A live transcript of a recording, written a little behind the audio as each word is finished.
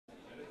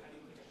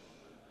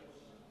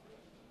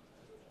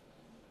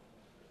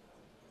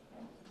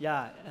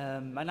Ja,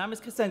 mein Name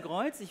ist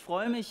Kreutz. Ich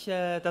freue mich,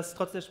 dass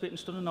trotz der späten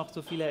Stunde noch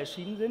so viele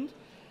erschienen sind.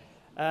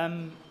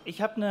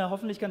 Ich habe eine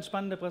hoffentlich ganz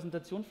spannende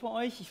Präsentation für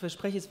euch. Ich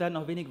verspreche, es werden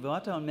auch wenig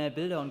Wörter und mehr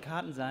Bilder und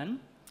Karten sein.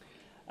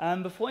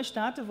 Bevor ich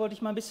starte, wollte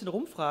ich mal ein bisschen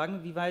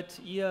rumfragen, wie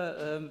weit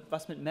ihr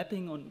was mit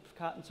Mapping und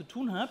Karten zu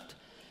tun habt.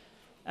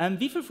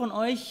 Wie viele von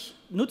euch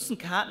nutzen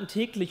Karten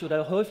täglich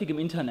oder häufig im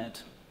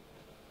Internet?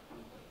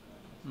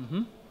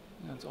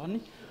 Ganz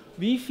ordentlich.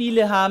 Wie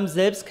viele haben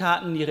selbst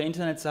Karten in ihre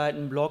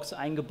Internetseiten, Blogs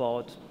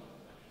eingebaut?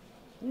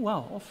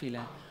 Wow, auch viele.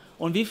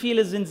 Und wie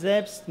viele sind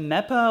selbst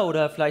Mapper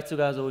oder vielleicht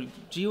sogar so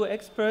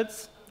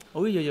Geo-Experts?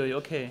 Uiuiui,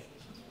 okay.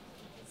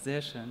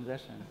 Sehr schön, sehr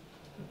schön.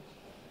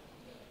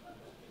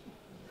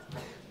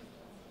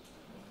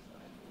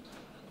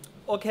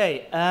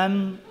 Okay,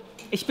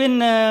 ich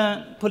bin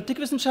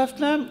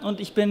Politikwissenschaftler und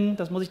ich bin,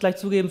 das muss ich gleich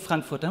zugeben,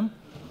 Frankfurter.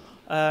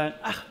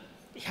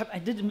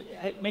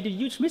 I made a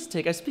huge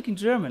mistake. I speak in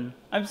German.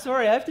 I'm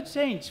sorry, I have to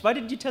change. Why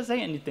didn't you just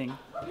say anything?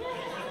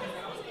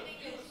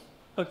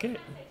 Okay.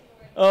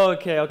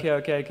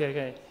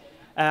 Okay.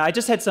 I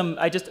just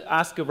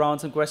asked around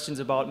some questions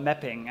about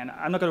mapping, and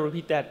I'm not going to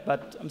repeat that,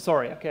 but I'm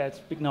sorry. Okay, I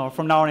speak now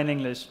from now on in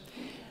English.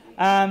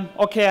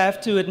 Okay, I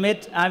have to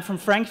admit, I'm from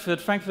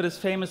Frankfurt. Frankfurt is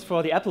famous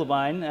for the apple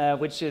wine,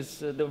 which is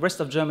the rest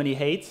of Germany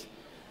hates,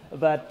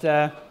 but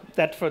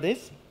that for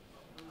this.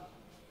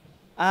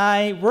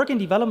 I work in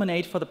development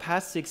aid for the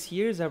past 6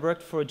 years. I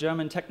worked for a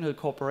German technical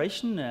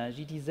corporation,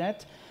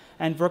 GTZ,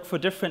 and work for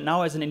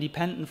now as an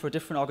independent for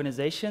different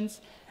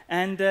organizations.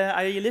 And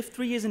I lived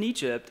 3 years in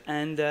Egypt,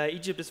 and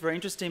Egypt is very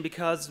interesting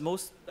because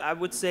I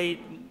would say,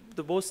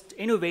 the most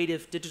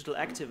innovative digital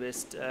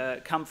activists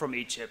come from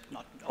Egypt.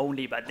 Not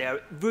only, but there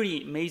are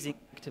really amazing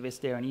activists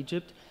there in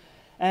Egypt.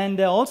 And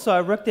also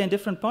I worked there in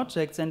different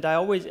projects, and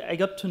I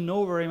got to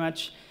know very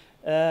much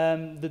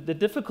the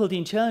difficulty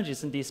and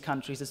challenges in these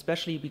countries,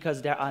 especially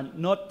because there are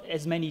not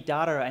as many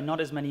data and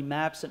not as many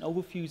maps and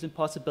overviews and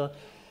possible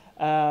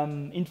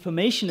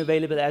information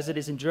available as it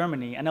is in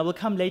Germany. And I will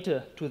come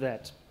later to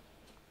that.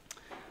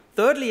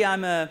 Thirdly,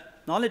 I'm a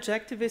knowledge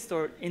activist,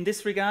 or in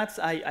this regards,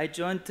 I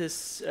joined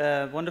this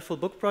wonderful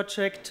book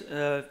project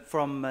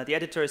from the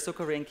editor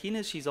Sokore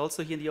Nkine. She's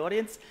also here in the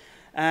audience.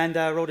 And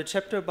I wrote a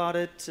chapter about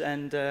it,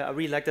 and I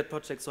really like that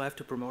project, so I have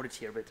to promote it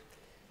here a bit.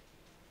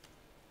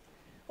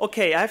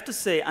 Okay, I have to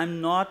say,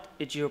 I'm not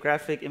a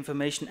geographic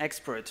information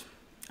expert.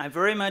 I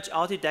very much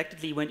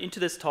autodidactically went into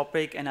this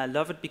topic, and I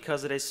love it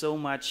because it is so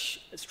much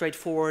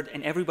straightforward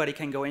and everybody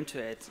can go into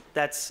it.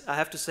 I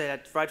have to say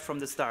that right from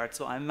the start.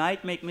 So I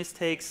might make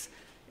mistakes.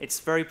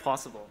 It's very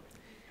possible.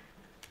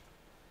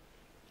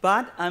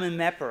 But I'm a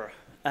mapper.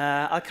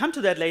 I'll come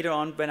to that later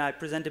on when I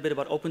present a bit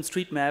about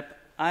OpenStreetMap.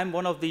 I'm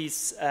one of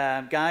these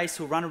guys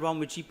who run around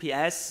with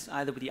GPS,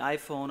 either with the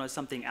iPhone or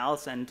something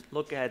else, and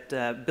look at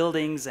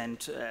buildings and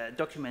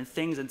document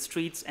things and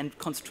streets and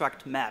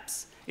construct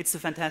maps. It's a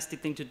fantastic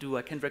thing to do.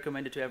 I can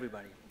recommend it to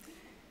everybody.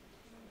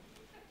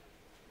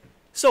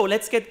 So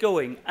let's get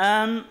going.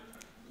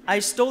 I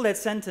stole that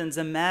sentence,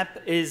 a map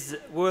is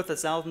worth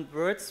 1,000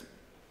 words,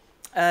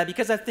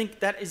 because I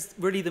think that is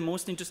really the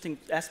most interesting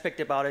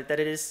aspect about it, that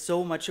it is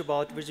so much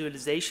about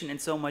visualization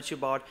and so much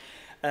about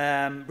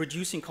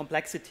reducing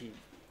complexity.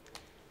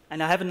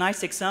 And I have a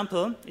nice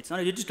example. It's not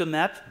a digital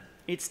map.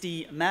 It's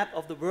the map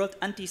of the World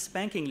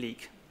Anti-Spanking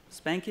League.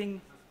 Spanking,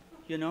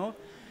 you know?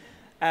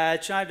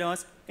 Child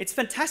knows. It's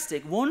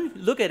fantastic. One,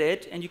 look at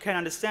it and you can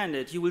understand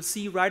it. You will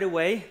see right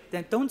away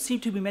there don't seem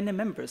to be many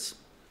members.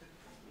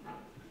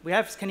 We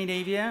have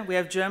Scandinavia, we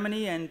have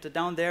Germany, and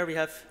down there we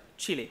have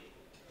Chile.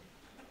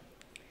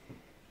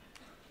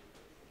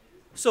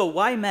 So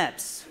why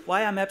maps?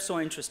 Why are maps so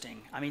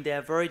interesting? I mean, there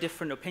are very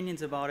different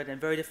opinions about it and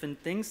very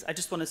different things. I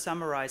just want to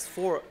summarize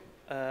 4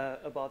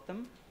 about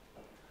them.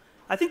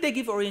 I think they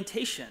give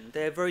orientation.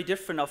 They're very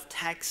different of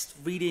text,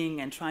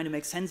 reading, and trying to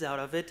make sense out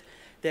of it.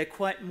 They're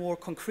quite more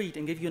concrete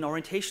and give you an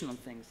orientation on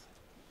things.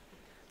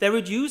 They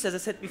reduce, as I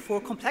said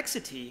before,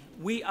 complexity.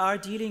 We are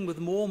dealing with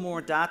more and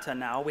more data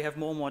now. We have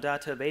more and more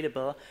data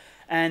available.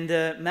 And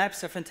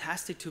maps are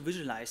fantastic to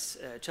visualize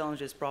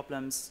challenges,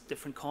 problems,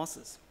 different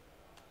causes.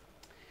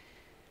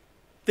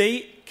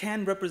 They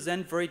can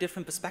represent very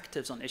different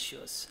perspectives on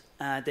issues.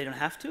 They don't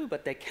have to,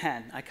 but they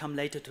can. I come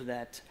later to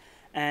that.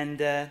 And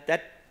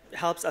that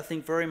helps, I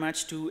think, very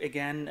much to,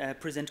 again,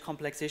 present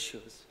complex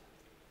issues.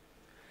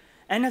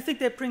 And I think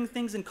they bring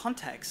things in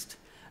context.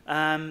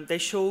 They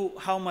show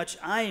how much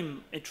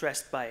I'm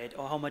interested by it,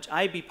 or how much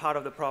I be part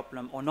of the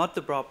problem, or not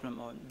the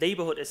problem, or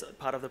neighborhood is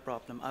part of the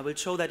problem. I will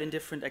show that in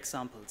different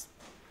examples.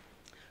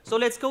 So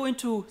let's go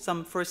into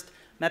some first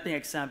mapping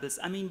examples.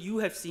 I mean, you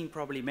have seen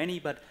probably many,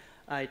 but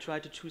I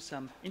tried to choose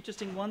some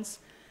interesting ones.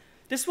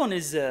 This one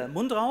is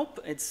Mundraub.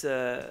 It's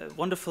a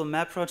wonderful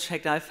map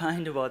project I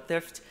find about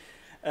theft,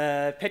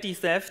 petty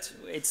theft.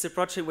 It's a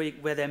project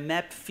where they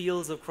map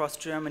fields across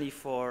Germany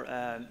for,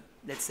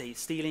 let's say,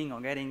 stealing or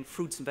getting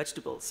fruits and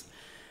vegetables.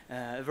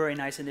 A very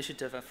nice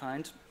initiative, I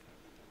find.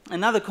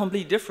 Another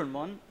completely different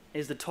one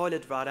is the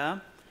toilet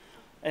radar.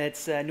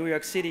 It's New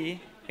York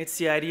City. It's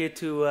the idea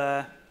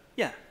to,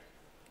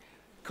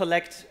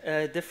 collect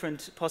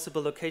different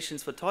possible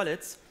locations for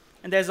toilets.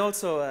 And there's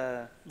also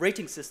a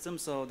rating system,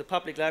 so the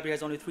public library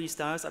has only 3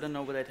 stars. I don't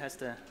know whether it has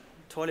the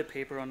toilet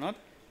paper or not.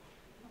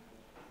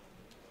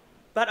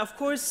 But of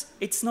course,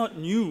 it's not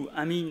new.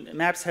 I mean,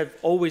 maps have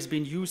always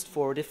been used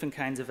for different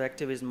kinds of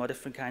activism or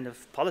different kind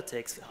of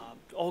politics,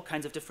 all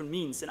kinds of different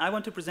means. And I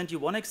want to present you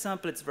one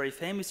example. It's very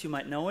famous. You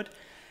might know it.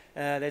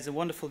 There's a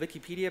wonderful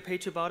Wikipedia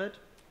page about it.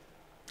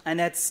 And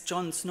that's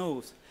John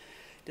Snow's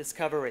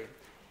discovery.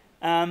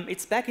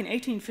 It's back in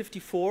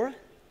 1854.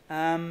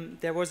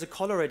 There was a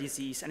cholera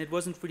disease, and it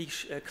wasn't really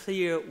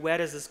clear where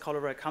does this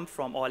cholera come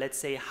from, or let's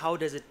say, how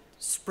does it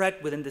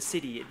spread within the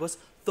city. It was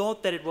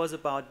thought that it was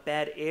about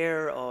bad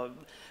air,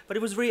 but it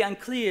was really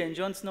unclear, and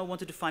John Snow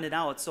wanted to find it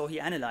out, so he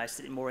analyzed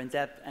it more in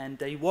depth,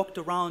 and he walked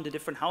around the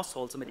different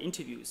households and made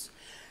interviews.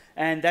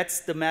 And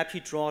that's the map he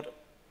drew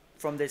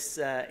from this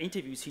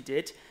interviews he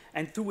did,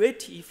 and through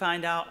it he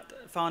found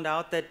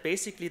out that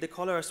basically the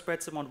cholera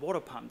spreads among water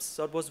pumps,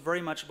 so it was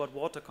very much about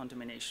water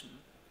contamination.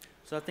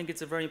 So I think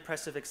it's a very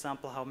impressive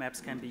example how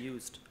maps can be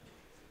used.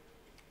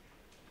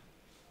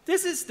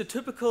 This is the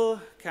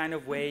typical kind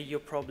of way you're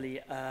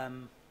probably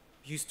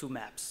used to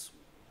maps.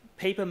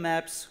 Paper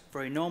maps,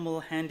 very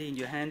normal, handy in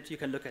your hand, you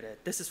can look at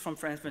it. This is from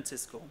San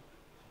Francisco.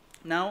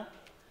 Now,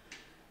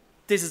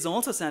 this is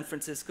also San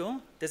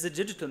Francisco. There's a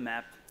digital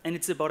map, and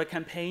it's about a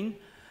campaign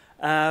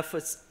for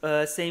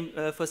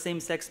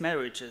same-sex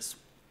marriages.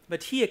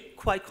 But here,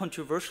 quite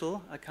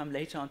controversial, I'll come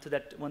later on to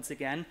that once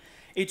again.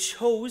 It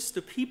shows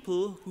the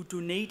people who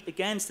donate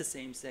against the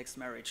same-sex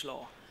marriage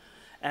law.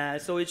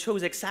 So it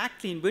shows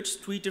exactly in which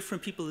street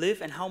different people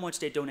live and how much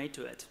they donate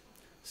to it.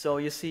 So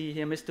you see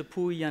here Mr.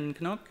 Puyan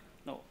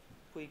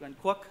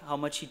Kwok, how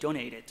much he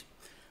donated.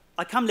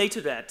 I'll come later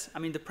to that. I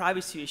mean, the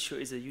privacy issue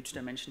is a huge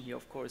dimension here,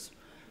 of course.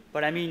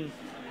 But I mean,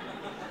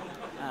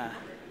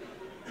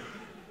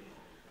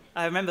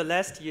 I remember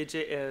last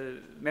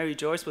year, Mary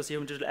Joyce was here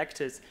from Digital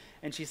Actors,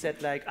 and she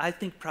said, like, I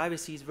think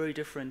privacy is very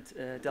different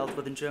dealt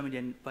with in Germany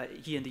and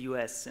here in the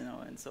US, you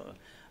know, and so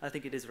I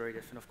think it is very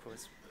different, of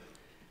course.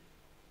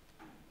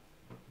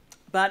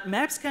 But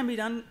maps can be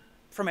done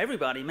from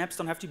everybody. Maps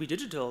don't have to be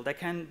digital. They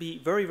can be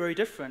very, very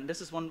different. This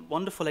is one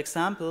wonderful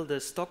example, the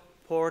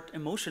Stockport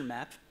emotion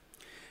map,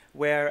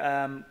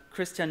 where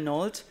Christian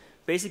Nold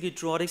basically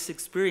drew this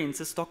experience.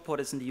 The Stockport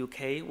is in the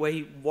UK, where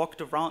he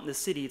walked around the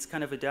city. It's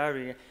kind of a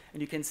diary.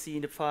 And you can see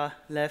in the far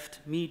left,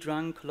 me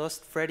drunk,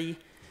 lost Freddy,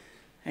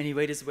 and he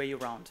made his way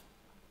around.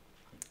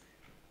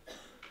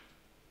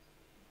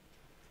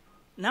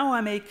 Now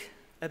I make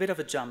a bit of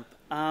a jump.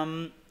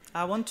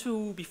 I want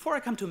to, before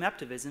I come to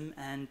Maptivism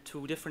and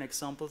to different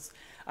examples,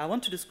 I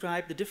want to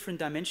describe the different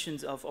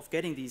dimensions of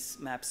getting these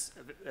maps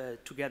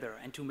together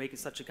and to make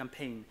such a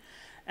campaign.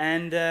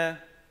 And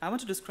I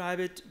want to describe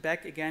it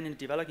back again in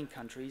developing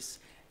countries,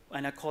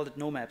 and I called it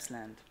No Maps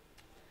Land.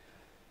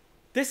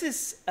 This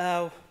is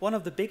one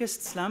of the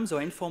biggest slums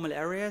or informal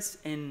areas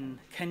in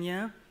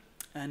Kenya,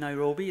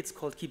 Nairobi. It's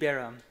called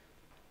Kibera.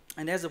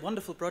 And there's a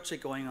wonderful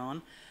project going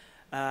on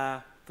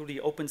through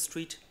the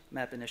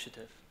OpenStreetMap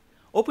initiative.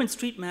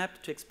 OpenStreetMap,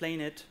 to explain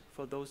it,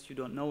 for those who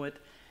don't know it,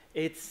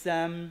 it's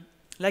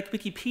like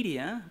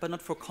Wikipedia, but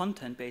not for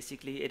content,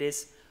 basically. It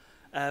is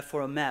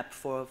for a map,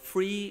 for a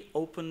free,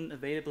 open,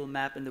 available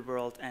map in the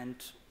world, and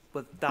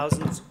with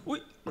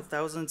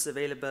thousands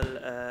available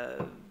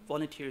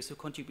volunteers who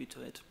contribute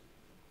to it.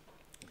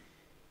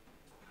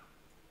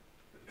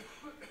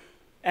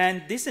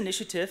 And this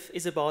initiative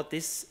is about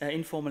this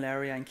informal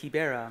area in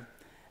Kibera.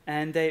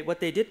 And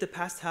what they did the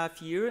past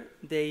half year,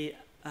 they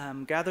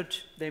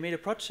made a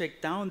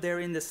project down there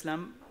in the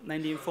slum,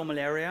 in the informal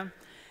area,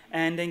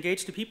 and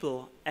engaged the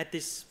people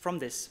from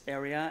this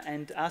area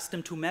and asked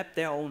them to map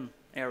their own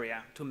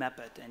area, to map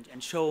it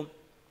and show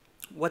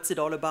what's it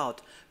all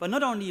about. But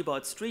not only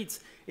about streets,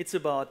 it's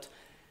about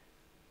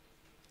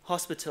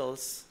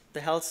hospitals,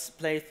 the health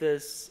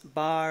places,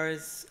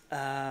 bars,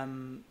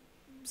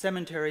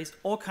 cemeteries,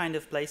 all kind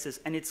of places,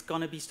 and it's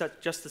going to be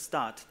just the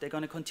start. They're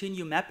going to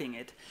continue mapping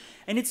it.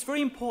 And it's very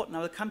important,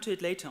 I will come to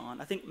it later on.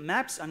 I think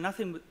maps are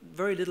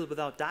very little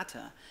without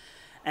data.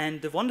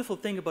 And the wonderful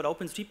thing about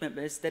OpenStreetMap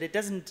is that it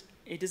doesn't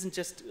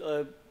just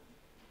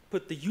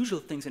put the usual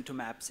things into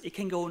maps. It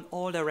can go in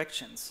all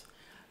directions.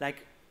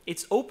 Like,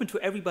 it's open to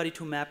everybody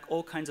to map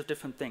all kinds of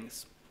different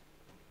things.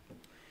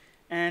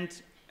 And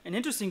an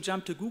interesting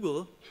jump to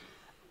Google,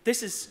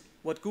 this is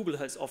what Google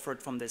has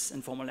offered from this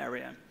informal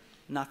area.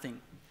 Nothing.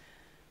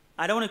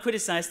 I don't want to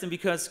criticize them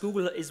because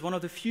Google is one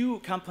of the few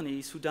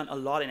companies who've done a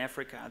lot in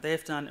Africa. They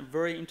have done a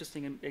very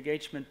interesting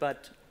engagement,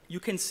 but you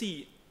can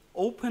see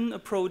open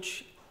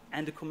approach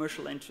and the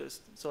commercial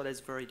interest, so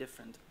that's very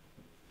different.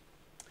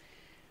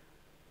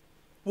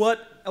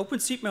 What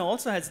OpenStreetMap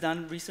also has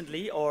done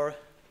recently, or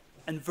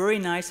a very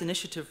nice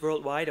initiative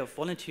worldwide of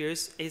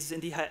volunteers, is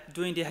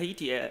during the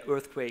Haiti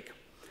earthquake.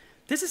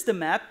 This is the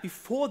map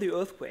before the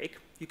earthquake.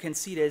 You can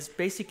see there's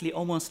basically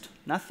almost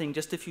nothing,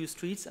 just a few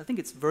streets. I think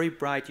it's very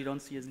bright. You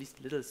don't see at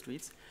least little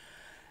streets.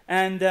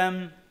 And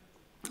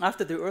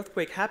after the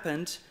earthquake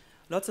happened,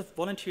 lots of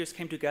volunteers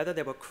came together.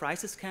 There were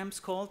crisis camps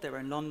called. They were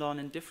in London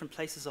and different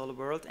places all over the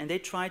world. And they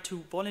tried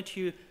to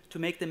volunteer to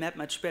make the map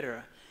much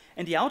better.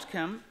 And the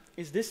outcome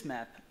is this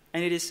map.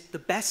 And it is the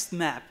best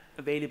map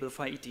available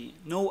for Haiti.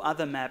 No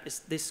other map is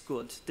this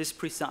good, this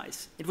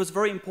precise. It was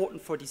very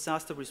important for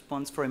disaster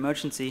response, for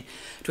emergency,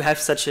 to have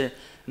such a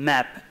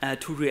map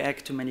to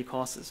react to many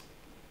causes.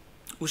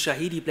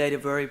 Ushahidi played a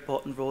very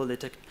important role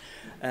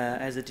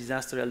as a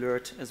disaster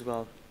alert as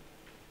well.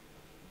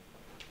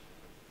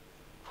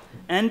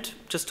 And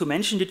just to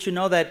mention, did you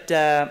know that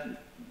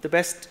the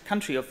best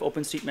country of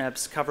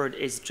OpenStreetMaps covered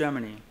is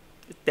Germany?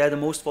 They're the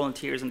most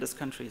volunteers in this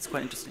country. It's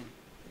quite interesting.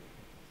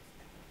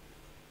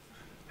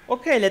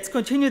 Okay, let's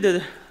continue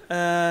the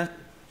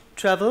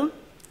travel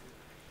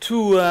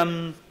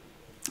to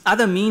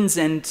other means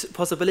and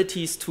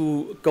possibilities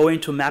to go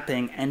into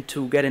mapping and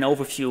to get an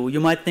overview. You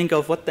might think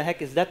of, what the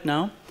heck is that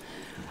now?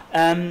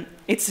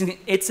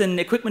 It's an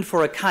equipment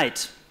for a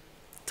kite,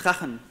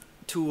 Drachen,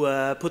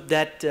 to put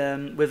that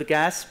with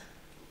gas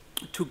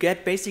to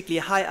get basically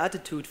high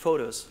altitude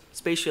photos,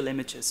 spatial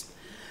images.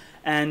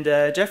 And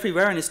Jeffrey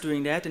Warren is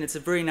doing that, and it's a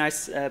very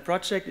nice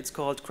project. It's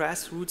called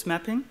Grassroots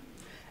Mapping.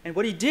 And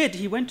what he did,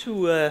 he went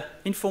to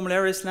informal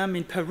Ar Islam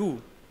in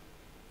Peru.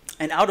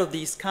 And out of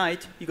these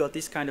kite, he got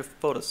these kind of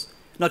photos.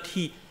 Not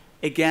he,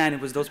 again, it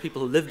was those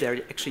people who lived there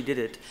who actually did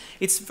it.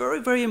 It's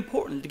very, very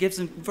important. It gives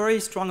them very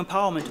strong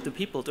empowerment to the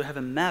people to have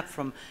a map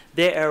from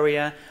their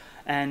area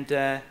and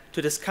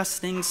to discuss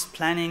things,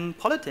 planning,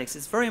 politics.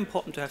 It's very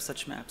important to have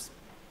such maps.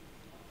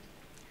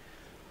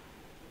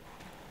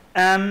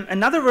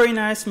 Another very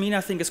nice mean,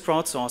 I think, is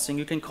crowdsourcing.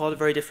 You can call it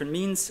very different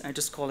means. I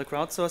just call it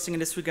crowdsourcing in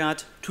this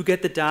regard to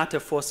get the data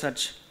for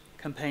such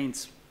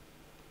campaigns.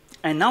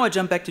 And now I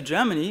jump back to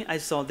Germany. I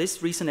saw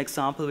this recent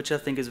example, which I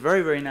think is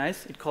very, very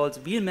nice. It's called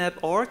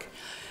Wheelmap.org,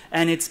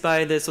 and it's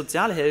by the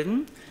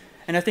Sozialhelden.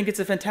 And I think it's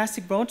a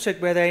fantastic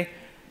project where they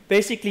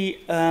basically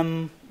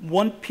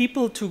want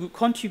people to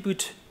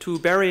contribute to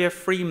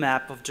barrier-free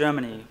map of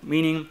Germany,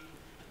 meaning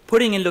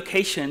putting in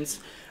locations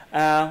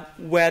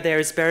where there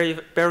is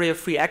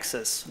barrier-free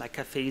access, like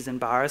cafes and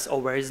bars, or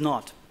where is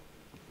not.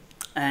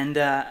 And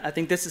I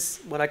think this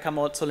is what I come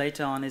also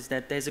later on, is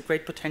that there's a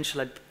great potential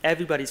that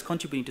everybody's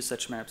contributing to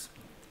such maps.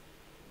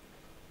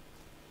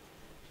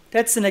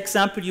 That's an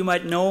example you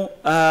might know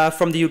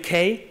from the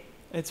UK.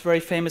 It's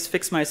very famous,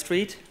 Fix My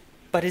Street.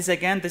 But it's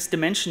again this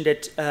dimension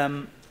that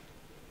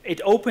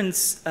it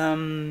opens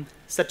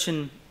such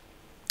an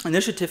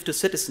initiative to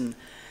citizens.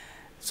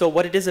 So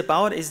what it is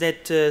about is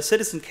that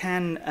citizens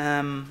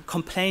can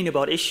complain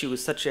about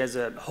issues such as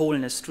a hole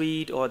in a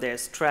street or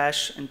there's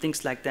trash and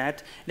things like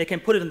that. They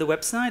can put it on the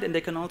website, and they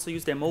can also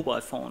use their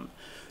mobile phone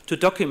to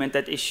document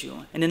that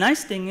issue. And the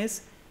nice thing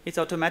is it's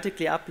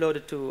automatically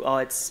uploaded to,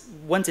 or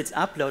once it's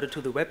uploaded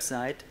to the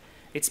website,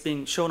 it's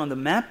being shown on the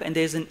map, and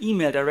there's an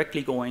email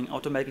directly going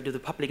automatically to the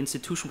public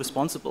institution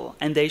responsible.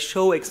 And they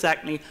show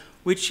exactly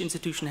which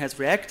institution has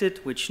reacted,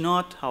 which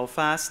not, how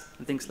fast,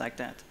 and things like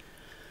that.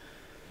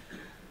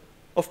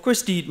 Of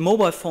course, the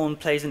mobile phone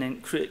plays an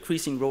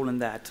increasing role in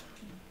that.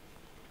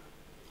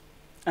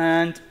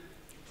 And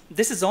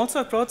this is also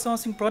a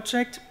crowdsourcing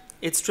project.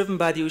 It's driven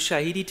by the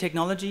Ushahidi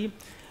technology.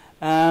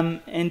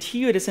 And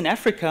here it is in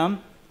Africa,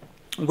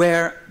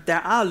 where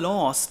there are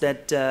laws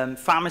that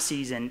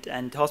pharmacies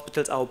and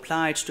hospitals are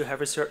obliged to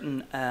have a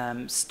certain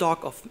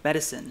stock of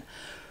medicine.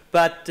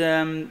 But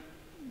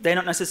they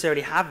don't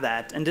necessarily have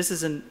that. And this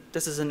is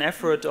an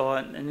effort or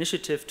an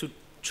initiative to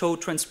show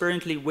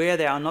transparently where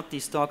there are not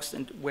these stocks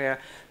and where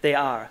they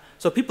are.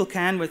 So people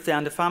can, with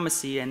the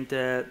pharmacy and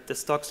the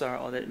stocks are,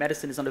 or the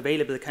medicine is not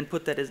available, can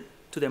put that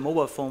to their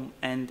mobile phone,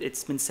 and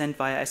it's been sent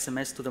via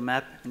SMS to the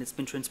map, and it's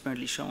been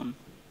transparently shown.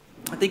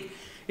 I think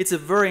it's a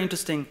very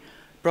interesting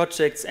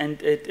project,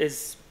 and it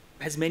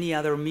has many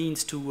other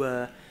means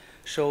to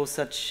show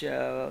such,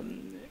 to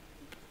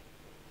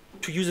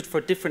use it for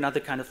different other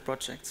kind of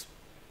projects.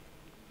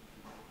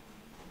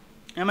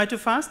 Am I too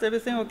fast?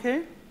 Everything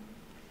okay?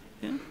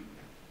 Yeah?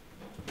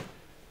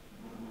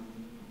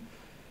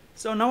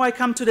 So now I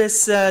come to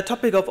this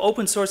topic of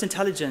open source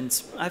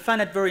intelligence. I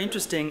find it very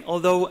interesting,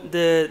 although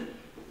the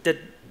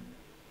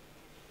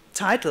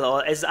title,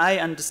 or as I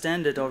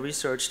understand it or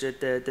researched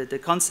it, the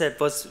concept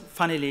was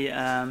funnily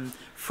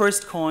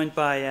first coined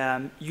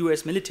by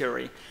US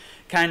military,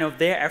 kind of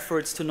their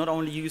efforts to not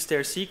only use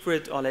their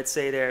secret, or let's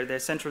say their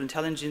central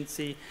intelligence,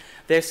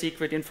 their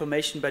secret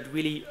information, but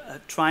really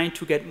trying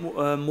to get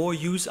more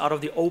use out of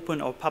the open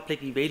or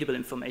publicly available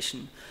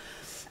information.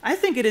 I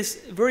think it is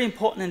very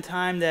important in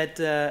time that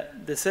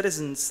the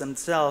citizens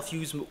themselves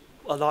use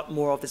a lot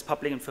more of this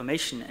public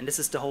information, and this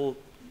is the whole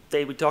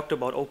day we talked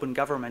about open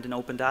government and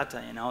open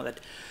data, you know, that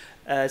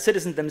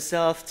citizens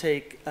themselves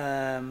take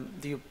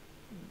the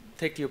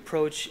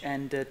approach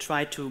and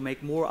try to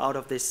make more out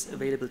of this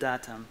available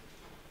data.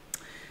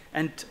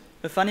 And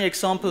a funny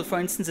example, for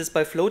instance, is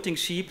by Floating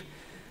Sheep.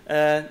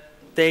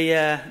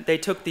 They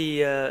took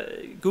the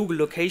Google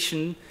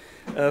location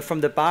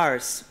from the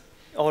bars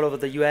all over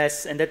the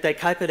US, and that they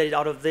calculated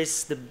out of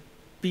this the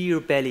beer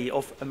belly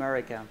of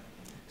America.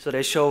 So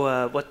they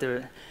show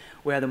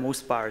where are the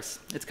most bars.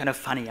 It's kind of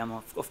funny.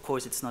 Of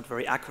course, it's not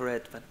very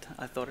accurate, but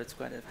I thought it's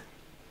quite a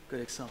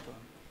good example.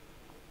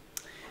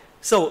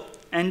 So,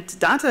 and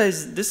data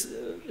is this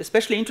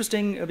especially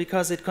interesting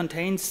because it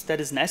contains, that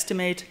is an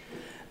estimate,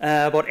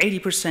 about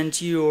 80%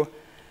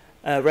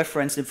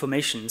 geo-referenced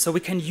information. So we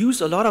can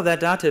use a lot of that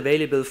data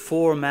available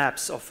for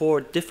maps or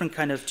for different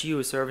kind of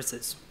geo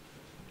services.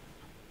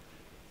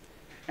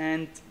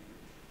 And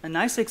a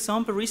nice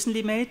example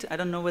recently made, I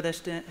don't know whether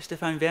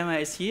Stefan Wermer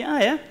is here. Ah,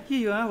 yeah, here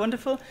you are,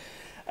 wonderful.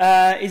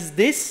 Is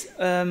this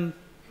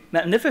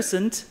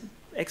magnificent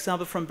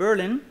example from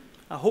Berlin.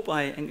 I hope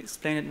I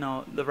explain it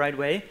now the right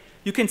way.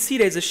 You can see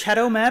there's a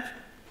shadow map,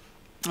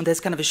 and there's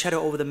kind of a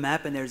shadow over the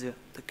map, and there's a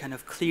kind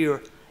of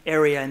clear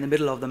area in the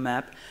middle of the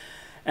map.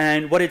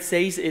 And what it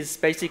says is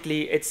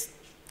basically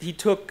he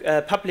took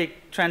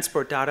public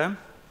transport data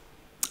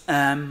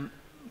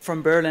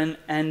from Berlin,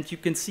 and you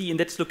can see in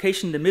that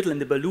location in the middle in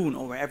the balloon,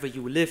 or wherever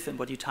you live and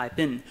what you type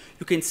in,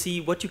 you can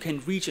see what you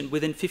can reach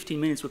within 15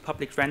 minutes with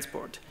public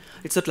transport.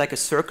 It's not like a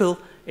circle,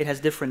 it has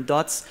different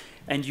dots,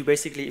 and you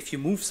basically, if you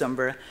move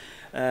somewhere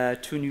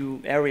to a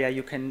new area,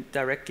 you can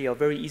directly or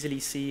very easily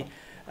see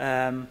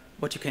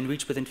what you can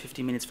reach within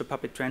 15 minutes for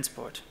public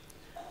transport.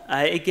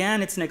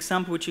 Again, it's an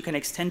example which you can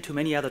extend to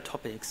many other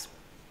topics.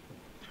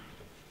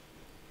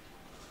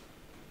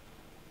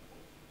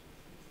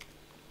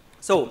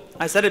 So,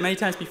 I said it many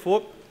times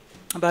before,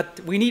 but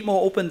we need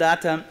more open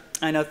data,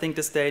 and I think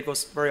this day it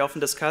was very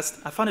often discussed.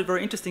 I found it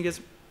very interesting is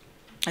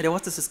there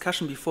was this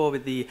discussion before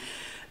with the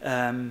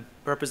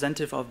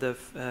representative of the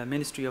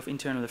Ministry of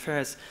Internal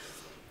Affairs,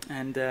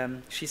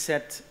 and she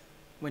said,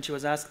 when she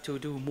was asked to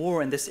do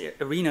more in this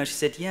arena, she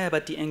said, yeah,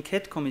 but the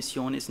Enquete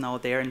Commission is now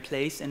there in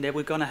place, and they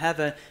were going to have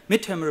a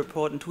midterm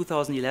report in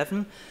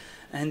 2011,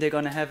 and they're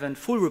going to have a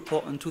full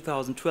report in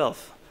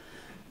 2012.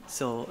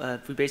 So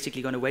we're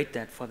basically going to wait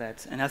for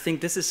that. And I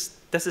think this is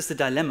the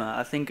dilemma.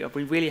 I think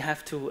we really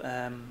have to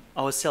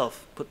ourselves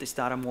put this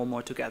data more and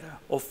more together,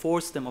 or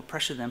force them or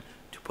pressure them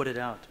to put it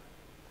out.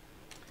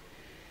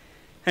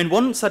 And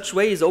one such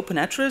way is open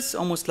address,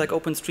 almost like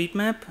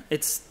OpenStreetMap.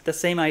 It's the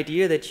same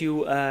idea that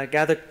you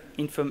gather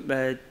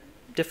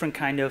different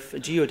kind of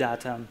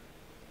geodata.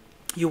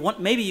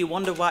 Maybe you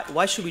wonder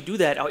why should we do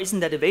that, or isn't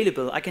that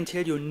available? I can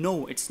tell you,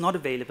 no, it's not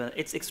available.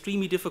 It's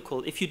extremely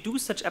difficult. If you do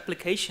such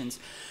applications,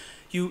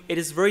 it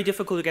is very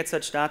difficult to get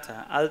such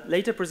data. I'll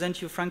later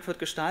present you Frankfurt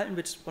Gestalten,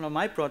 which is one of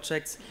my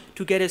projects,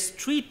 to get a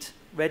street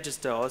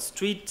register or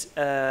street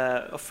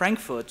of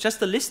Frankfurt,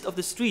 just a list of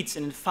the streets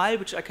in a file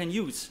which I can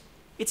use.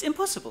 It's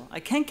impossible. I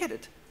can't get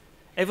it.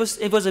 It was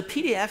a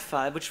PDF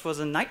file, which was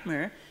a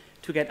nightmare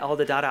to get all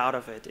the data out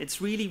of it.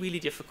 It's really, really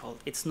difficult.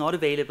 It's not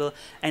available.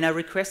 And I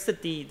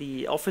requested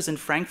the office in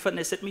Frankfurt, and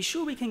they said,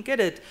 sure, we can get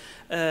it.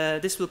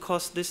 This will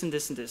cost this and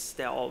this and this.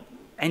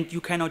 And you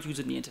cannot use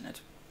it on the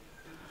internet.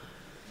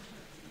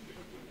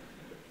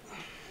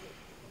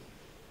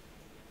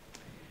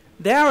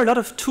 There are a lot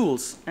of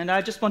tools, and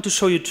I just want to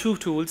show you two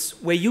tools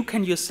where you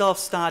can yourself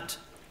start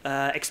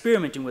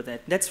experimenting with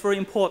it. That's very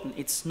important.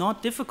 It's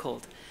not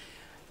difficult.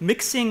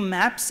 Mixing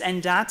maps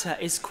and data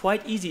is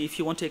quite easy if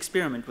you want to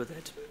experiment with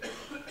it.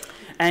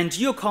 And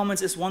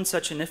GeoCommons is one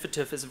such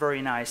initiative. It's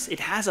very nice. It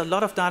has a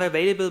lot of data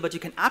available, but you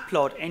can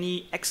upload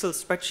any Excel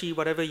spreadsheet,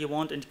 whatever you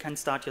want, and you can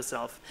start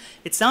yourself.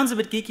 It sounds a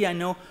bit geeky, I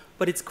know,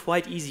 but it's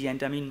quite easy.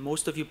 And I mean,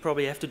 most of you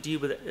probably have to deal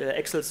with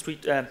Excel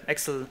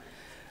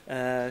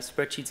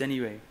spreadsheets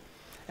anyway.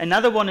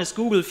 Another one is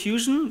Google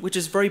Fusion, which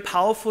is very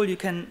powerful. You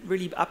can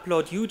really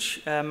upload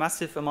huge,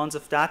 massive amounts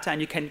of data, and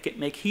you can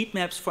make heat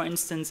maps, for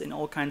instance, and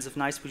all kinds of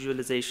nice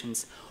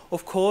visualizations.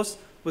 Of course,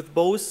 with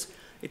both,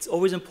 it's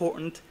always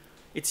important.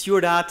 It's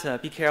your data.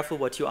 Be careful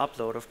what you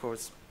upload, of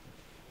course.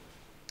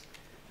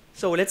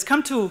 So let's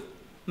come to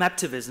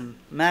Maptivism,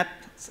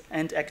 maps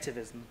and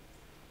activism.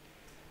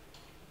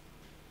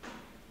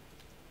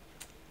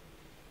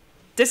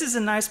 This is a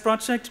nice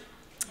project.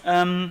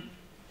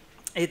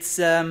 It's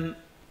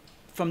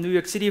from New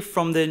York City,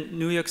 from the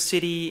New York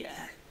City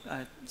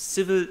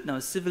Civil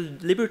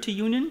Liberty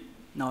Union.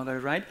 No, I got it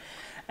right.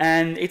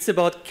 And it's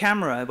about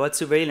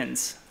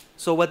surveillance.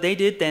 So what they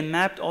did, they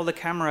mapped all the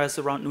cameras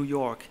around New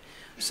York.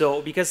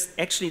 So, because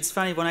actually it's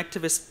funny, one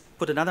activist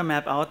put another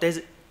map out, there's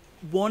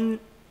one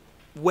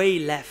way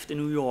left in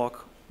New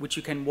York which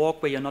you can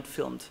walk where you're not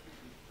filmed.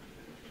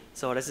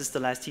 So this is the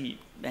last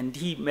and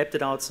he mapped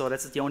it out, so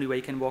that's the only way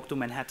you can walk to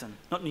Manhattan.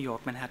 Not New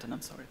York, Manhattan,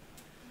 I'm sorry.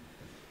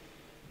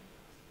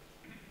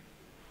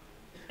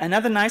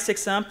 Another nice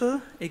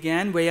example,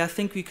 again, where I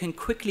think we can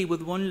quickly,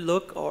 with one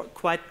look, or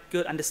quite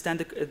good, understand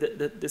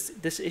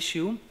this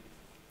issue.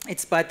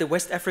 It's by the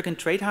West African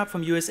Trade Hub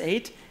from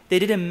USAID. They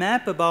did a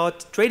map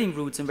about trading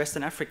routes in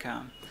Western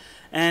Africa.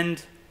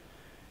 And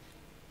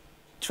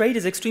trade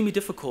is extremely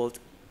difficult.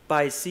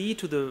 By sea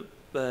to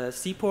the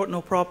seaport,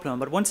 no problem.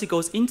 But once it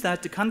goes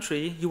inside the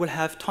country, you will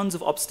have tons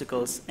of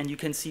obstacles. And you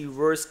can see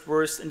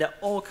worst, and there are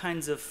all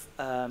kinds of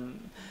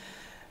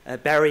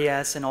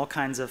barriers and all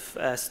kinds of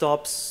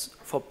stops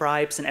for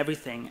bribes and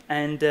everything.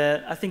 And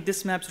I think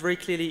this map very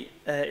clearly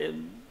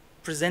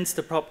presents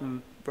the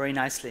problem very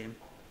nicely.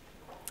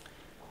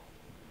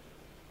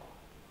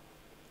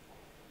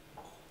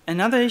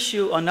 Another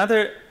issue,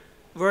 another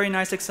very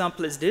nice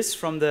example is this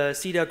from the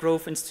Cedar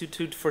Grove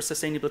Institute for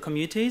Sustainable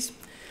Communities.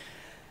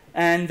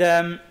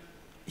 And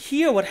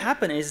here what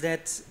happened is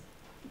that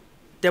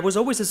there was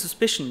always a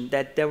suspicion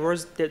that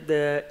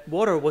the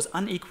water was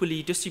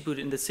unequally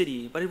distributed in the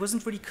city, but it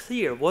wasn't really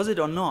clear, was it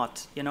or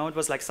not? You know, it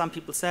was like some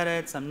people said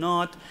it, some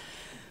not.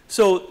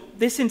 So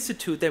this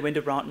institute, they went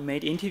around and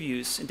made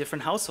interviews in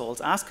different households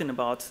asking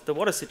about the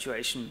water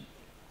situation.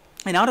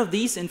 And out of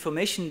these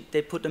information,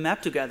 they put a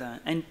map together.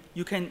 And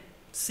you can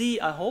see,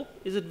 I hope,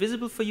 is it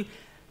visible for you,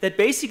 that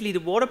basically the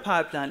water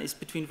pipeline is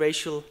between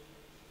racial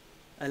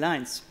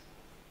lines.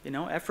 You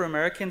know,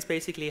 Afro-Americans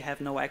basically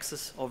have no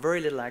access or very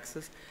little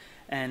access,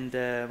 and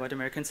white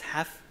Americans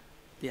have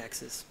the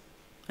access.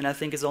 And I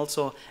think it's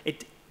also,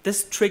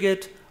 this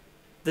triggered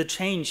the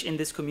change in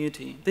this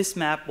community. This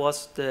map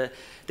was the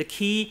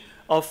key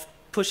of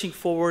pushing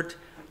forward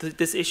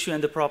this issue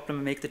and the problem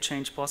and make the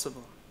change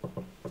possible.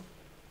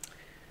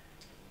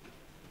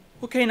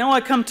 Okay, now I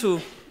come to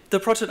the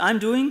project I'm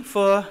doing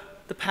for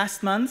the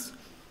past months.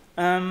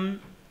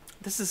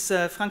 This is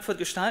Frankfurt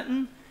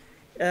Gestalten.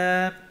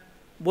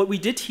 What we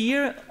did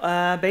here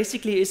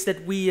basically is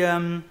that we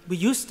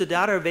used the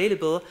data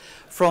available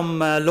from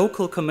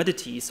local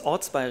committees,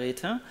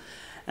 Ortsbeiräte.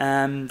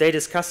 They're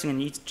discussing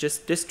in each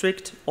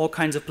district all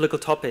kinds of political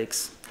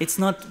topics. It's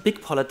not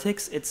big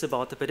politics, it's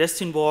about the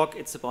pedestrian walk,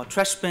 it's about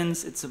trash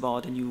bins, it's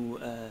about a new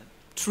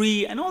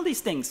tree and all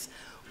these things.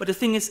 But the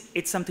thing is,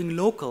 it's something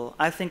local.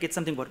 I think it's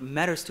something what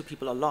matters to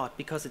people a lot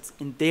because it's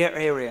in their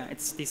area.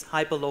 It's this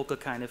hyper-local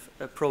kind of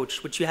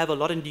approach, which you have a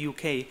lot in the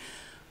UK,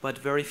 but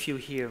very few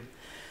here.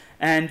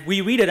 And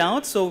we read it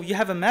out, so you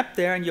have a map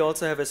there and you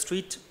also have a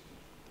street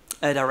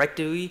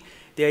directory.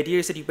 The idea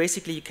is that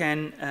you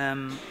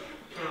can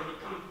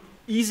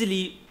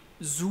easily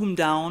zoom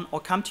down or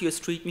come to your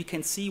street and you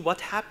can see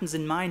what happens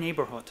in my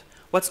neighborhood,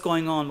 what's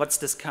going on, what's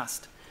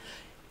discussed.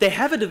 They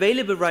have it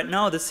available right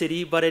now, the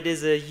city, but it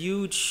is a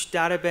huge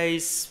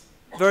database,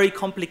 very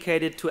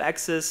complicated to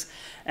access.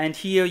 And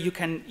here you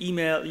can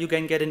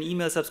get an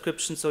email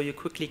subscription, so you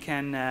quickly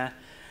can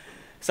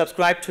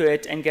subscribe to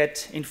it and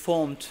get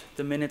informed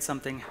the minute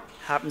something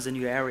happens in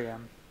your area.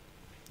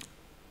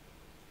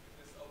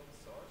 Is this open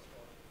source?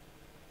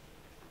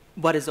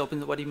 Or? What is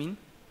open? What do you mean?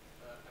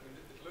 I mean,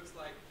 it looks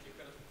like you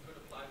could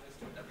apply this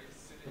to every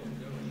city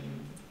in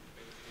Germany,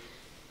 basically,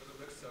 but it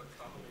looks so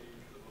commonly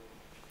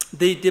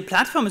usable. The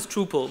platform is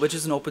Drupal, which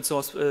is an open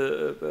source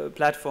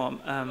platform.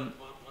 One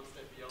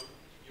step beyond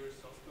your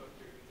source code,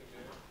 you're using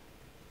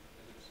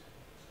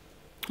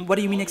there. What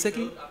do you mean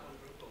exactly?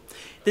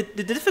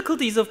 The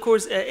difficulty is, of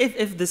course,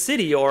 if the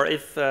city or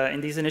if in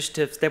these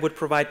initiatives they would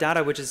provide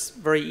data which is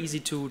very easy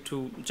to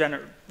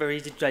very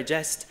easy to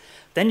digest,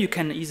 then you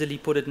can easily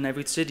put it in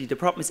every city. The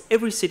problem is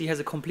every city has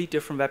a complete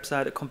different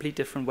website, a complete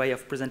different way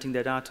of presenting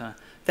their data.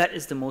 That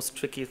is the most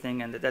tricky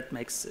thing, and that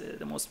makes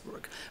the most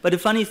work. But the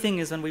funny thing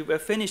is, when we were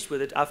finished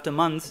with it after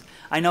months,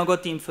 I now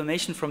got the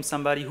information from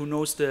somebody who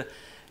knows from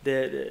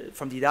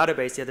the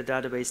database,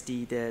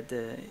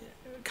 the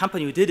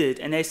company who did it,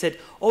 and they said,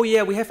 oh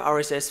yeah, we have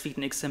RSS feed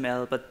in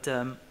XML, but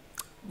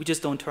we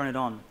just don't turn it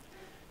on.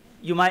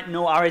 You might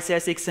know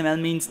RSS XML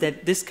means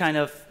that this kind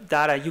of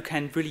data you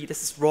can really,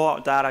 this is raw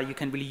data you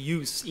can really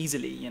use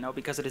easily, you know,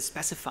 because it is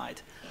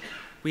specified.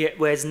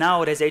 Whereas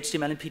now there's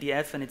HTML and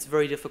PDF, and it's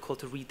very difficult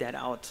to read that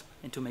out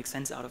and to make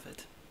sense out of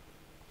it.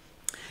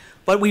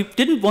 But we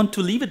didn't want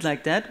to leave it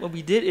like that. What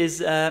we did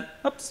is,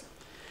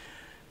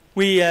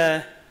 we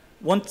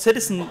want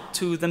citizens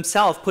to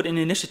themselves put in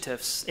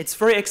initiatives. It's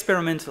very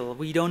experimental.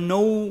 We don't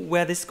know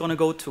where this is going to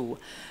go to.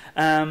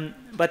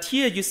 But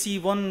here you see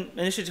one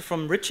initiative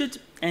from Richard,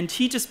 and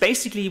he just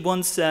basically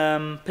wants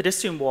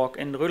pedestrian walk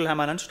in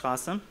Rödelheimer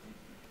Landstraße.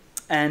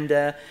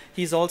 And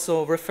he's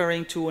also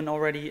referring to an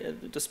already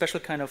the special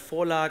kind of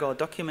Vorlage or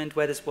document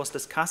where this was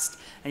discussed,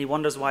 and he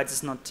wonders why this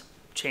is not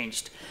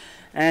changed.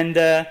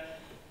 And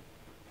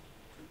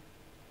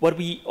what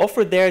we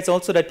offer there is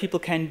also that people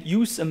can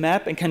use a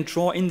map and can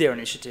draw in their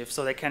initiative,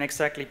 so they can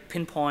exactly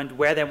pinpoint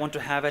where they want to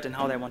have it and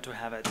how they want to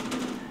have it.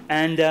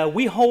 And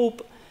we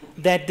hope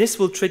that this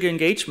will trigger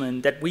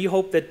engagement, that we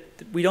hope that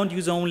we don't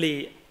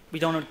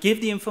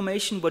give the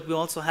information, but we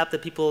also have the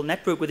people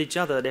network with each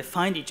other. They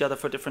find each other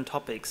for different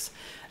topics.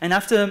 And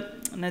after,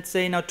 let's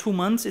say now 2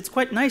 months, it's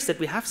quite nice that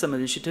we have some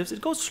initiatives.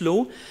 It goes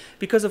slow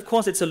because, of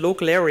course, it's a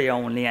local area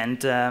only. And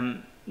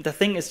the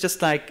thing is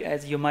just like,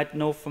 as you might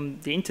know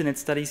from the internet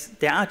studies,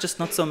 there are just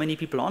not so many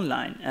people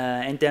online.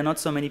 And there are not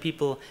so many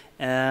people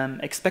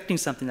expecting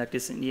something like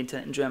this in the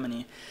internet in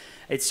Germany.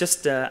 It's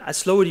just a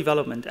slower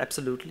development,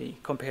 absolutely,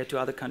 compared to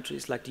other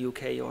countries like the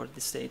UK or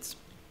the States.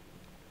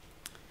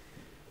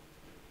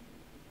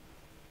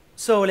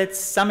 So let's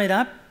sum it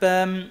up.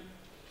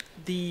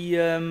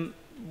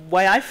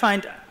 Why I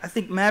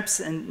think maps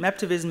and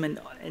Maptivism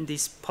and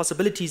these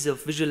possibilities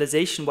of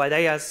visualization, why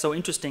they are so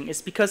interesting,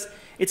 is because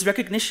it's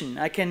recognition.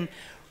 I can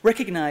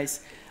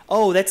recognize,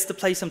 oh, that's the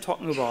place I'm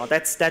talking about.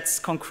 That's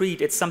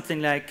concrete. It's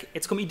something like,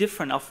 it's going to be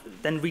different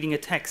than reading a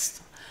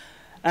text.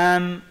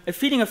 A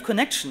feeling of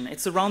connection,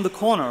 it's around the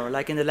corner,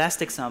 like in the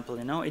last example,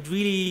 you know, it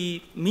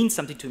really means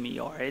something to me,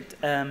 or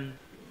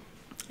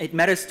it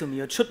matters to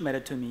me, or it should matter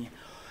to me.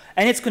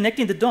 And it's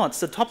connecting the dots,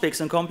 the topics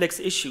and complex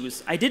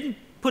issues. I didn't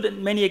put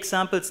in many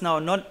examples now,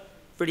 not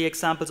really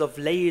examples of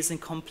layers and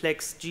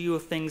complex geo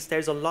things.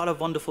 There's a lot of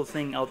wonderful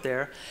thing out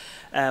there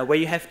where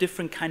you have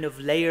different kind of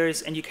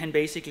layers, and you can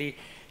basically,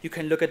 you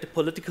can look at the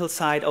political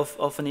side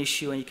of an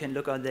issue, and you can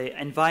look at the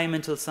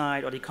environmental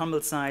side or the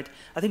economic side.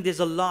 I think there's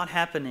a lot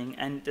happening,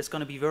 and there's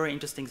going to be very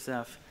interesting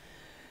stuff.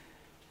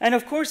 And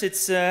of course,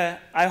 it's,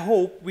 I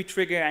hope we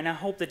trigger, and I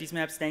hope that these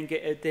maps,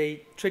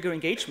 they trigger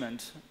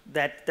engagement,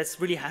 that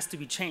really has to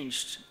be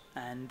changed,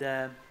 and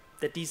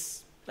that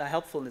these are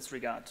helpful in this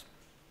regard.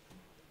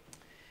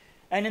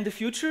 And in the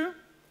future,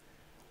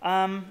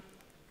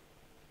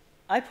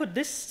 I put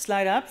this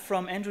slide up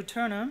from Andrew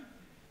Turner,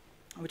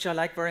 which I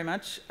like very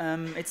much.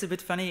 It's a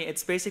bit funny.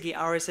 It's basically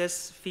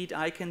RSS feed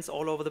icons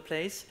all over the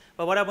place.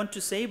 But what I want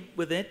to say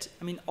with it,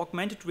 I mean,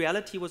 augmented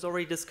reality was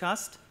already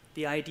discussed.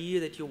 The idea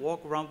that you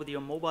walk around with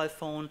your mobile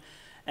phone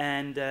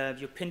and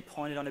you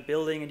pinpoint it on a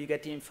building and you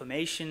get the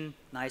information,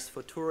 nice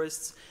for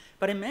tourists.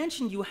 But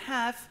imagine you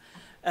have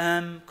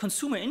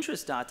consumer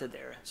interest data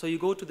there. So you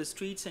go to the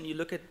streets and you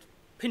look at,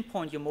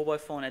 pinpoint your mobile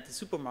phone at the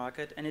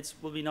supermarket, and it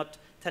will be not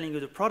telling you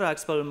the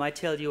products, but it might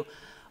tell you,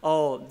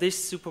 oh, this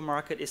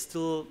supermarket is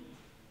still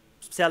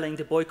selling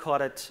the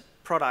boycotted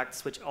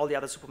products which all the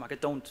other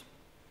supermarkets don't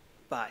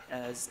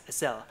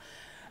sell.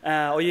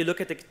 Or you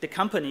look at the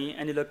company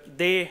and you look,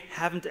 they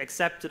haven't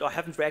accepted or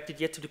haven't reacted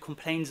yet to the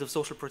complaints of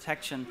social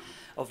protection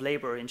of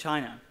labor in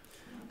China.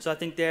 So I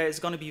think there is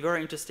going to be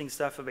very interesting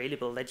stuff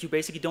available that you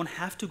basically don't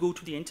have to go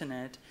to the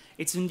internet.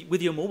 It's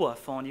with your mobile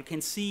phone. You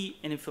can see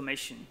an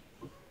information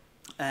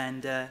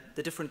and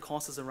the different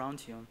causes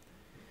around you.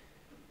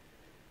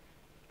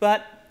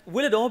 But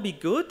will it all be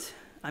good?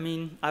 I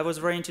mean, I was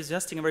very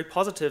enthusiastic and very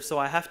positive, so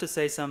I have to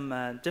say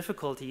some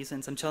difficulties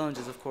and some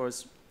challenges, of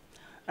course.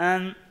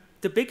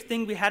 The big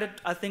thing we had,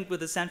 I think,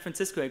 with the San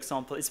Francisco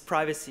example is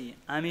privacy.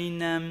 I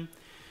mean,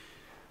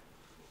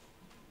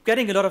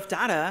 getting a lot of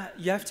data,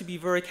 you have to be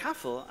very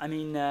careful. I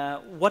mean,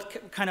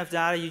 what kind of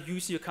data you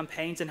use in your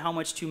campaigns and how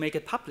much to make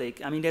it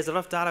public. I mean, there's a lot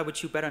of data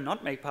which you better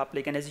not make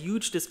public, and there's a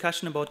huge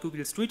discussion about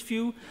Google Street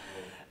View,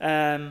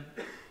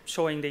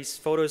 showing these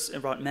photos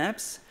around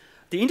maps.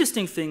 The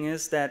interesting thing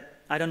is that,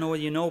 I don't know what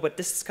you know, but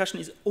this discussion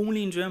is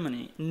only in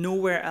Germany,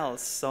 nowhere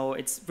else. So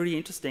it's really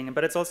interesting,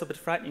 but it's also a bit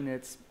frightening that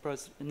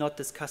it's not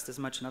discussed as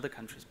much in other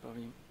countries,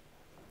 probably.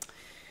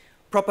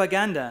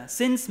 Propaganda.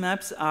 Since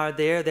maps are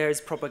there, there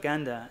is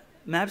propaganda.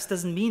 Maps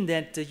doesn't mean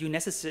that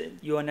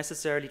you are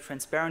necessarily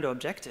transparent or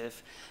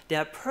objective. They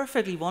are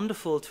perfectly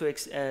wonderful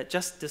to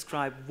just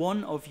describe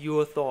one of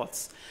your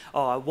thoughts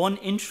or one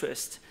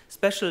interest.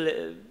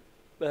 Special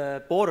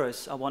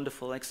borders are a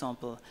wonderful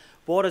example.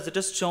 Borders are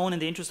just shown in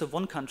the interest of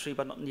one country,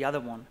 but not in the other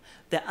one.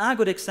 There are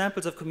good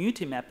examples of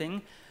community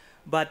mapping,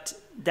 but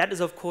that is,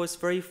 of course,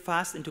 very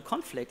fast into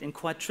conflict and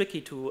quite tricky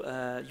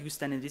to use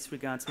then in these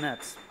regards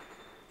maps.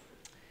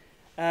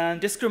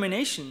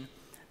 Discrimination.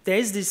 There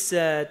is this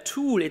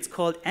tool, it's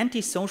called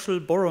Antisocial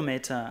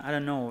Barometer. I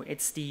don't know,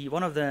 it's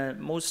one of the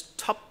most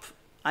top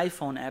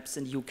iPhone apps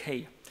in the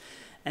UK.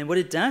 And what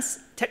it does,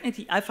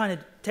 technically, I find it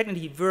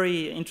technically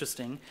very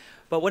interesting,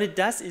 but what it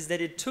does is that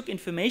it took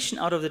information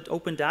out of the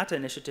Open Data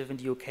Initiative in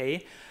the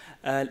UK,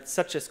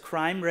 such as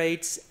crime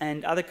rates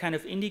and other kind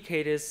of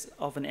indicators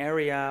of an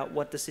area,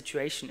 what the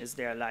situation is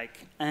there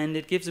like. And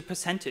it gives a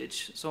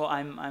percentage. So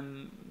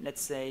I'm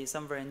let's say,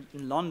 somewhere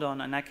in London,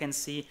 and I can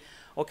see,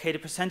 okay, the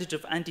percentage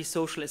of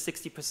antisocial is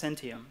 60%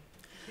 here.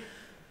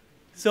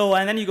 So,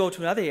 and then you go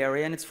to another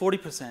area, and it's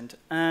 40%.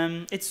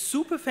 It's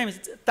super famous.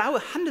 It's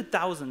hundred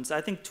thousands.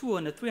 I think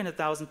 200,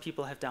 300,000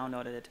 people have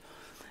downloaded it.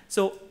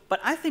 So, but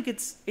I think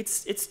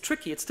it's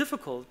tricky. It's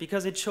difficult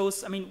because it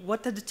shows. I mean,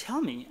 what did it tell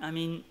me? I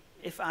mean,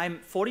 if I'm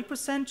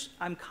 40%,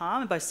 I'm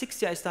calm, and by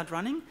 60, I start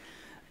running.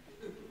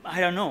 I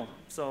don't know.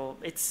 So,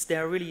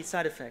 there are really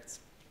side effects.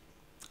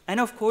 And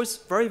of course,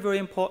 very, very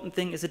important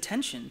thing is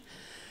attention.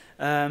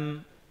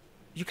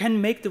 You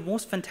can make the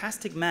most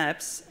fantastic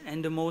maps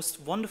and the most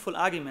wonderful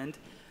argument,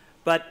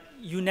 but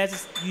you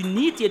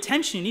need the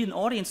attention, you need an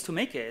audience to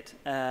make it,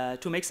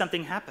 to make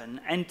something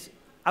happen. And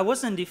I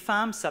was in the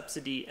farm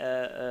subsidy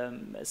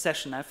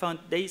session. I found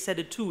they said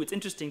it too. It's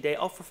interesting. They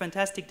offer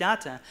fantastic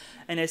data,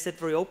 and they said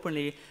very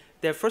openly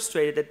they're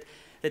frustrated that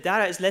the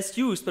data is less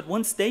used, but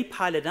once they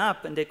pile it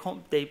up and they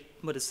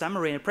put a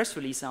summary and a press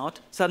release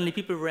out, suddenly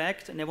people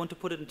react and they want to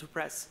put it into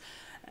press.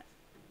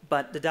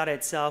 But the data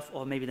itself,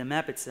 or maybe the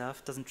map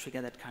itself, doesn't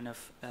trigger that kind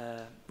of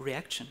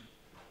reaction.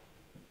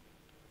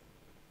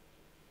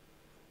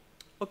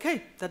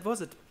 Okay, that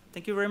was it.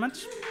 Thank you very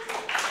much.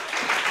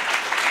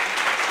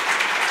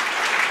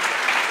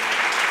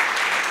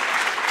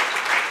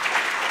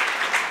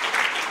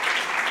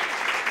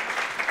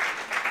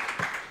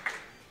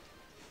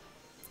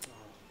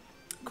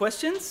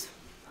 Questions?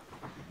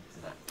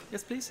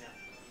 Yes, please.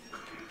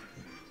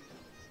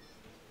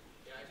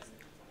 Yeah, I just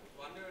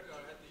wondered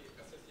or had the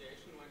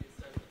association when you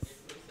said that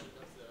 8%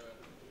 of the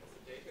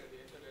data on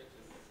the internet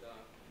is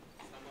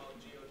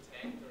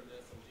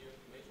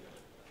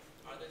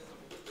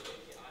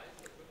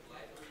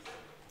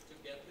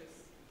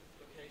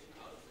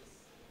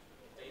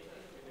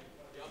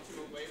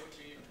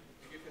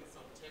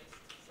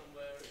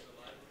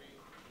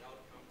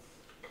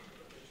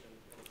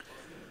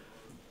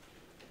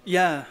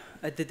Yeah,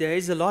 there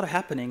is a lot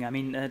happening. I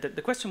mean,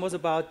 the question was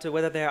about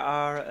whether there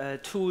are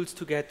tools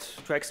to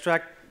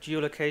extract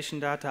geolocation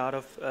data out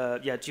of,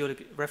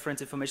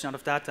 reference information out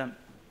of data.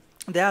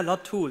 There are a lot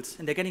of tools,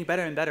 and they're getting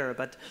better and better,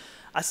 but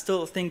I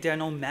still think there are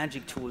no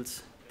magic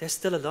tools. There's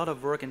still a lot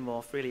of work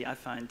involved, really, I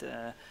find.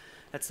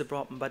 That's the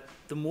problem. But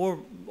the more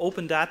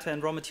open data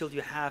and raw material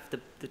you have,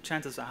 the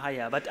chances are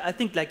higher. But I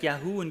think like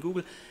Yahoo and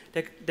Google,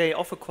 they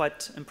offer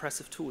quite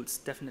impressive tools,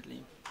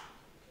 definitely.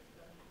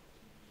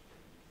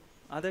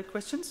 Other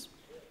questions?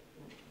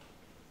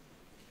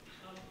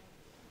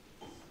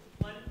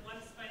 One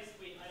space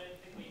I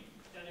don't think we've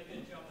done a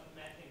good job of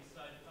mapping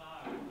so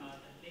far are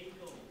the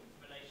legal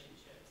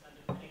relationships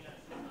underpinning our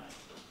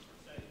society.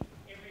 So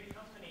every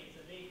company is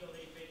a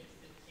legally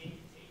registered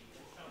entity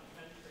in some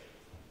country.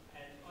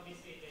 And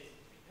obviously there's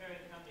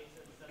parent companies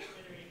and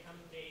subsidiary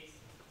companies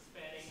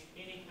spanning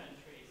many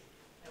countries.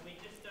 And we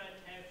just don't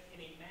have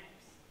any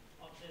maps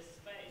of this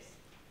space.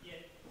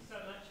 Yet so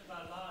much of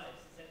our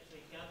lives is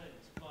actually governed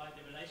by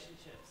the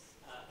relationships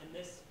in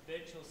this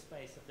virtual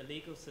space of the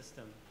legal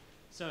system.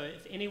 So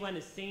if anyone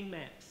has seen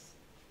maps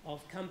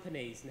of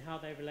companies and how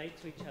they relate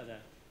to each other,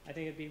 I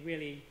think it'd be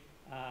really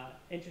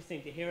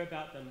interesting to hear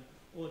about them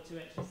or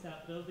to actually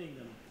start building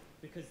them,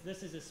 because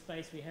this is a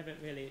space we haven't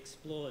really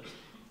explored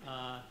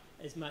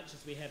as much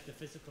as we have the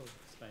physical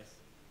space.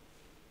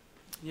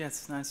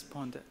 Yes, nice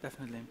point,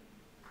 definitely.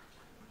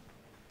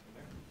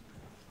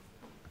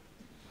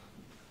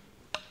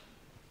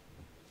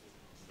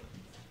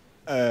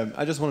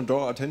 I just want to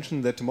draw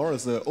attention that tomorrow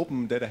is the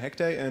Open Data Hack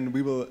Day, and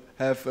we will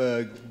have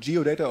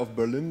geodata of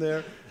Berlin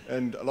there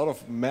and a lot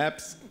of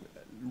maps,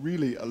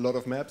 really a lot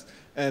of maps.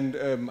 And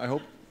I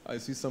hope I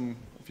see some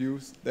of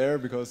you there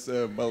because,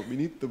 well, we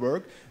need the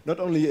work. Not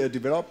only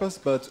developers,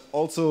 but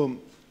also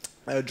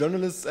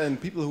journalists and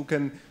people who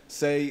can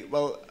say,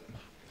 well,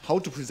 how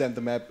to present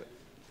the map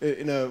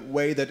in a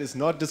way that is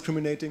not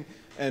discriminating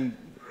and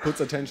puts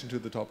attention to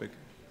the topic.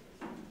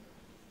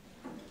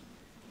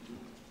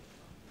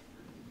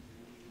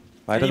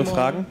 Weitere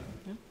Fragen?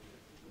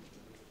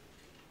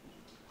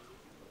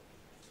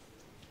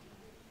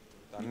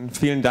 Dann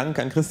vielen Dank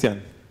an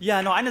Christian.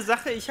 Ja, noch eine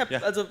Sache. Ich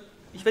werde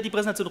die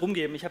Präsentation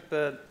rumgeben. Ich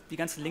habe die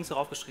ganzen Links auch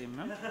aufgeschrieben.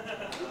 Ne?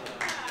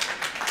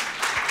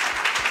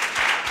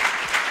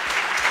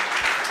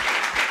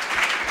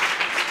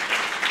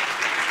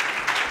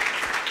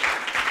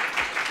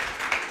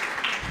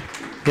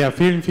 Ja,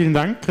 vielen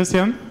Dank,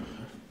 Christian.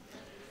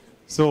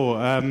 So,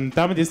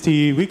 damit ist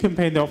die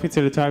WeCampaign, der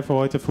offizielle Teil für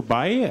heute,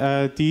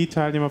 vorbei. Die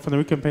Teilnehmer von der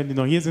WeCampaign, die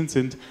noch hier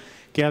sind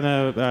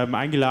gerne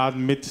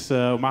eingeladen, mit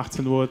um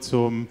 18 Uhr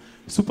zum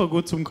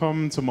Supergood zu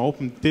kommen, zum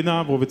Open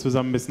Dinner, wo wir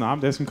zusammen ein bisschen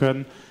Abendessen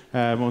können,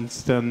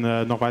 uns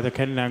dann noch weiter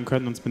kennenlernen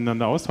können, uns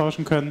miteinander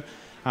austauschen können.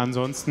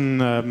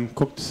 Ansonsten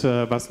guckt,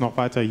 was noch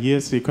weiter hier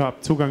ist. Ihr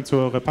habt Zugang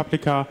zur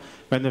publica.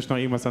 Wenn euch noch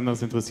irgendwas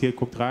anderes interessiert,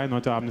 guckt rein.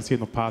 Heute Abend ist hier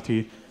noch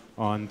Party.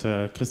 Und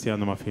Christian,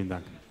 nochmal vielen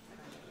Dank.